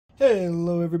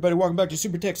Hello everybody, welcome back to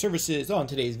Super Tech Services. On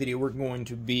today's video we're going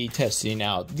to be testing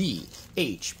out the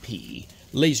HP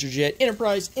LaserJet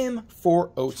Enterprise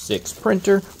M406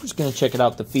 printer. We're just going to check it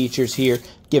out, the features here,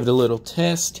 give it a little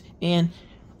test, and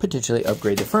potentially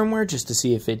upgrade the firmware just to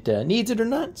see if it needs it or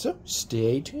not, so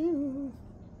stay tuned.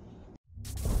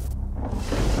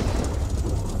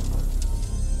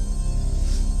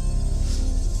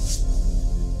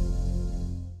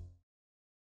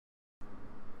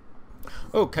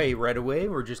 Okay, right away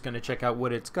we're just going to check out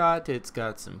what it's got. It's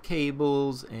got some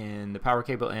cables and the power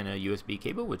cable and a USB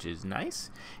cable, which is nice.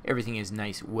 Everything is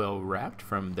nice, well wrapped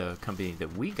from the company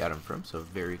that we got them from, so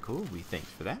very cool. We thanks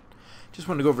for that. Just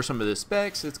want to go over some of the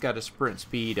specs. It's got a sprint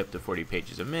speed up to 40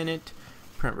 pages a minute,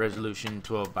 print resolution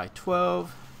 12 by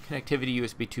 12, connectivity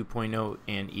USB 2.0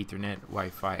 and Ethernet,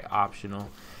 Wi-Fi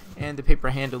optional. And the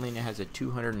paper handling, it has a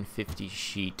 250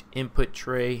 sheet input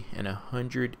tray and a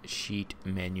 100 sheet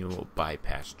manual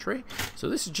bypass tray. So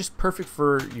this is just perfect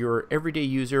for your everyday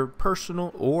user,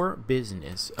 personal or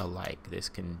business alike. This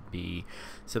can be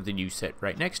something you set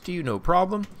right next to you, no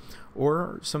problem,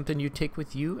 or something you take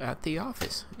with you at the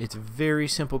office. It's a very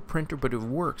simple printer, but it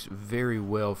works very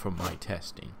well from my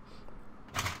testing.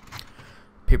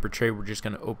 Paper tray we're just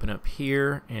going to open up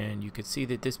here, and you can see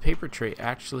that this paper tray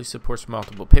actually supports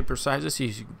multiple paper sizes. So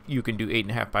you can do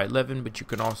 8.5 by 11, but you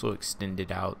can also extend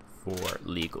it out for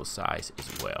legal size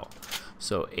as well.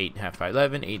 So 8.5 by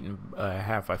 11,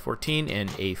 8.5 by 14, and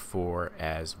A4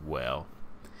 as well.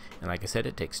 And like I said,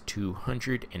 it takes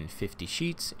 250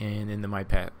 sheets, and then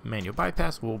the manual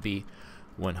bypass will be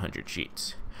 100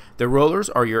 sheets. The rollers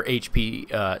are your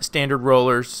HP standard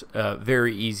rollers,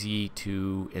 very easy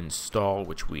to install,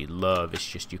 which we love. It's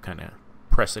just you kind of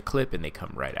press a clip and they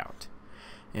come right out.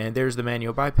 And there's the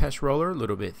manual bypass roller, a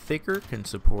little bit thicker, can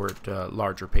support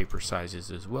larger paper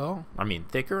sizes as well.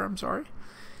 Thicker, I'm sorry.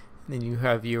 And then you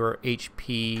have your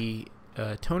HP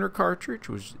toner cartridge,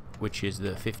 which is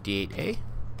the 58A.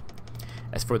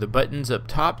 As for the buttons up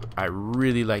top, I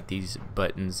really like these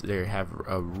buttons. They have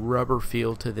a rubber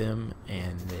feel to them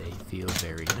and they feel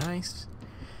very nice.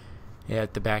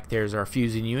 At the back there's our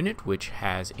fusing unit, which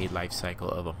has a life cycle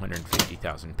of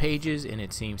 150,000 pages, and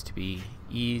it seems to be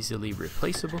easily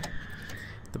replaceable.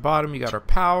 At the bottom you got our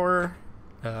power,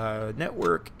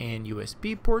 network, and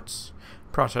USB ports.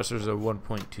 Processor's a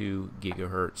 1.2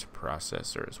 gigahertz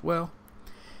processor as well.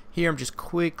 Here I'm just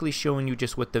quickly showing you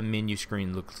just what the menu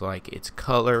screen looks like. It's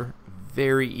color,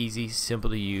 very easy, simple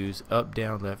to use, up,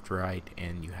 down, left, right,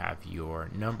 and you have your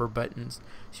number buttons.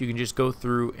 So you can just go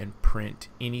through and print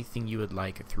anything you would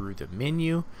like through the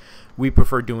menu. We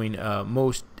prefer doing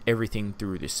most everything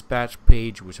through the splash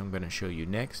page, which I'm going to show you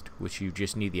next, which you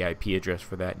just need the IP address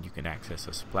for that, and you can access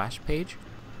a splash page.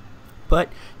 But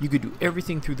you could do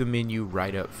everything through the menu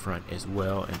right up front as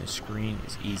well, and the screen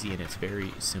is easy and it's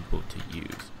very simple to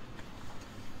use.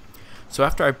 So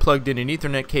after I plugged in an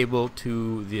Ethernet cable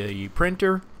to the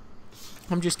printer,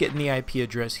 I'm just getting the IP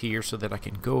address here so that I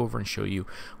can go over and show you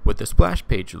what the splash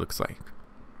page looks like.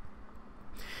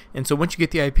 And so once you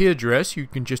get the IP address, you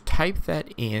can just type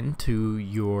that into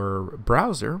your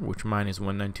browser, which mine is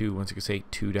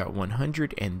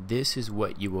 192.168.2.100, and this is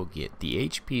what you will get, the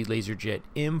HP LaserJet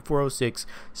M406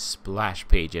 splash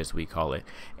page, as we call it.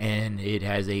 And it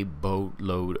has a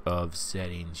boatload of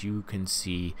settings. You can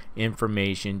see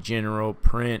information, general,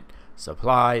 print,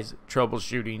 supplies,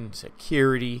 troubleshooting,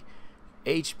 security,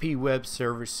 HP web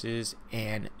services,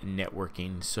 and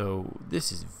networking. So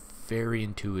this is very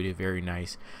intuitive, very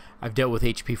nice. I've dealt with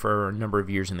HP for a number of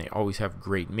years and they always have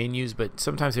great menus, but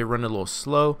sometimes they run a little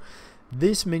slow.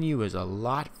 This menu is a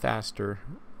lot faster.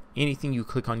 Anything you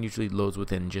click on usually loads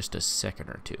within just a second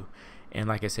or two. And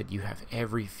like I said, you have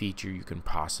every feature you can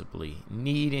possibly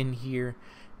need in here.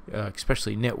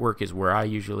 Especially network is where I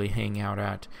usually hang out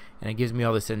at, and it gives me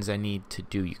all the settings I need to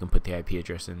do. You can put the IP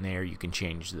address in there, you can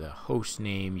change the host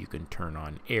name, you can turn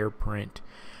on AirPrint,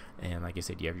 and like I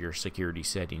said, you have your security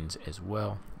settings as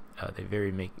well.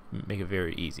 They make it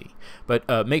very easy.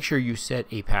 But make sure you set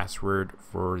a password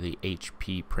for the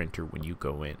HP printer when you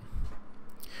go in.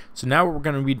 So now what we're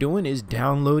going to be doing is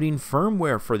downloading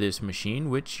firmware for this machine,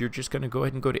 which you're just going to go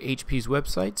ahead and go to HP's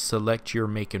website, select your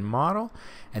make and model,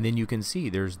 and then you can see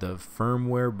there's the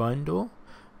firmware bundle.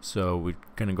 So we're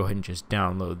going to go ahead and just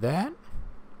download that.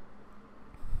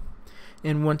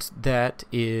 And once that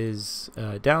is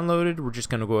downloaded, we're just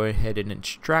going to go ahead and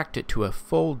extract it to a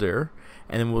folder,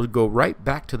 and then we'll go right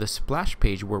back to the splash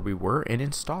page where we were and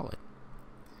install it.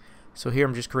 So here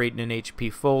I'm just creating an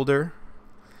HP folder,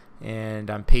 and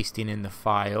I'm pasting in the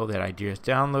file that I just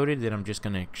downloaded. Then I'm just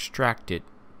going to extract it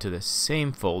to the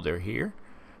same folder here.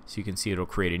 So you can see it'll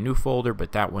create a new folder,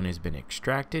 but that one has been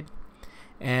extracted.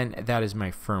 And that is my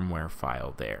firmware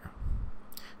file there.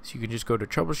 So you can just go to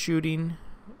troubleshooting,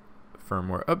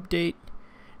 firmware update,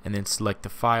 and then select the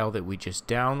file that we just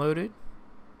downloaded,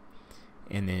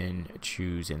 and then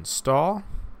choose install.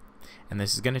 And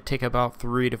this is going to take about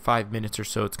 3 to 5 minutes or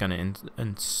so. It's going to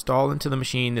install into the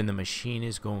machine, then the machine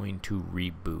is going to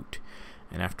reboot.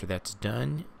 And after that's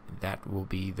done, that will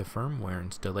be the firmware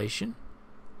installation.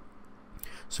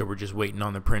 So we're just waiting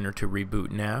on the printer to reboot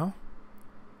now.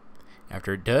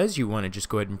 After it does, you want to just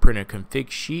go ahead and print a config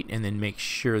sheet and then make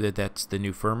sure that that's the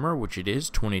new firmware, which it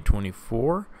is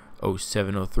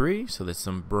 2024-0703. So that's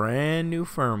some brand new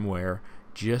firmware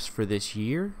just for this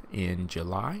year in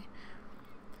July.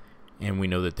 And we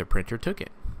know that the printer took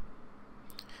it.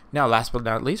 Now, last but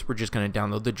not least, we're just going to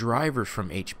download the drivers from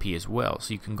HP as well.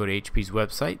 So you can go to HP's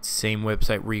website, same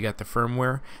website where you got the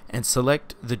firmware, and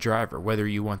select the driver, whether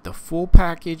you want the full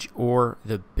package or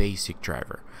the basic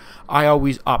driver. I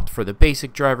always opt for the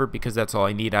basic driver because that's all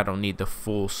I need. I don't need the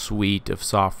full suite of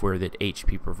software that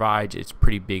HP provides. It's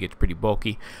pretty big, it's pretty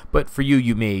bulky, but for you,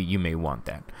 you may want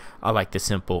that. I like the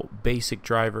simple basic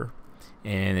driver,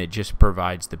 and it just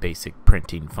provides the basic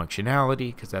printing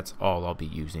functionality because that's all I'll be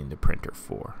using the printer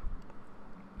for.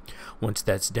 Once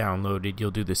that's downloaded, you'll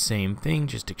do the same thing,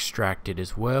 just extract it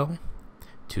as well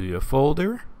to your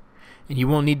folder. And you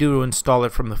won't need to install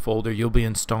it from the folder, you'll be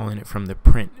installing it from the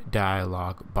print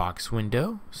dialog box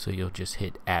window. So you'll just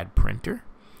hit add printer.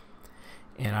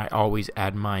 And I always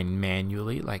add mine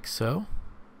manually like so.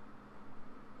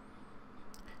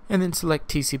 And then select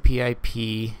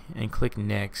TCP/IP and click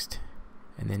next.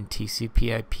 And then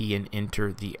TCP/IP and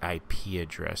enter the IP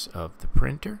address of the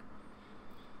printer.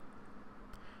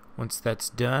 Once that's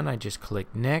done, I just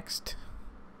click next.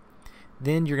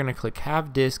 Then you're going to click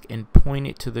have disk and point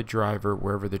it to the driver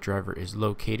wherever the driver is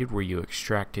located where you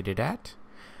extracted it at,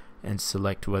 and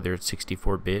select whether it's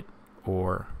 64-bit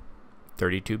or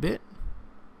 32-bit.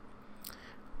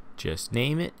 Just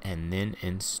name it and then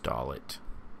install it.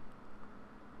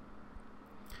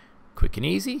 Quick and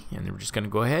easy, and then we're just going to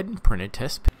go ahead and print a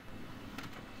test.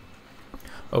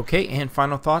 Okay, and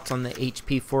final thoughts on the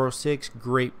HP 406.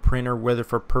 Great printer, whether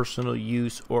for personal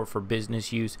use or for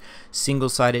business use.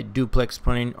 Single-sided duplex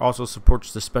printing, also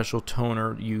supports the special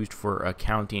toner used for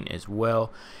accounting as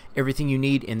well. Everything you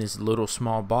need in this little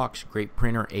small box. Great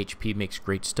printer. HP makes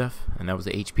great stuff. And that was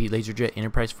the HP LaserJet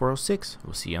Enterprise 406.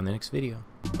 We'll see you on the next video.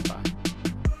 Bye.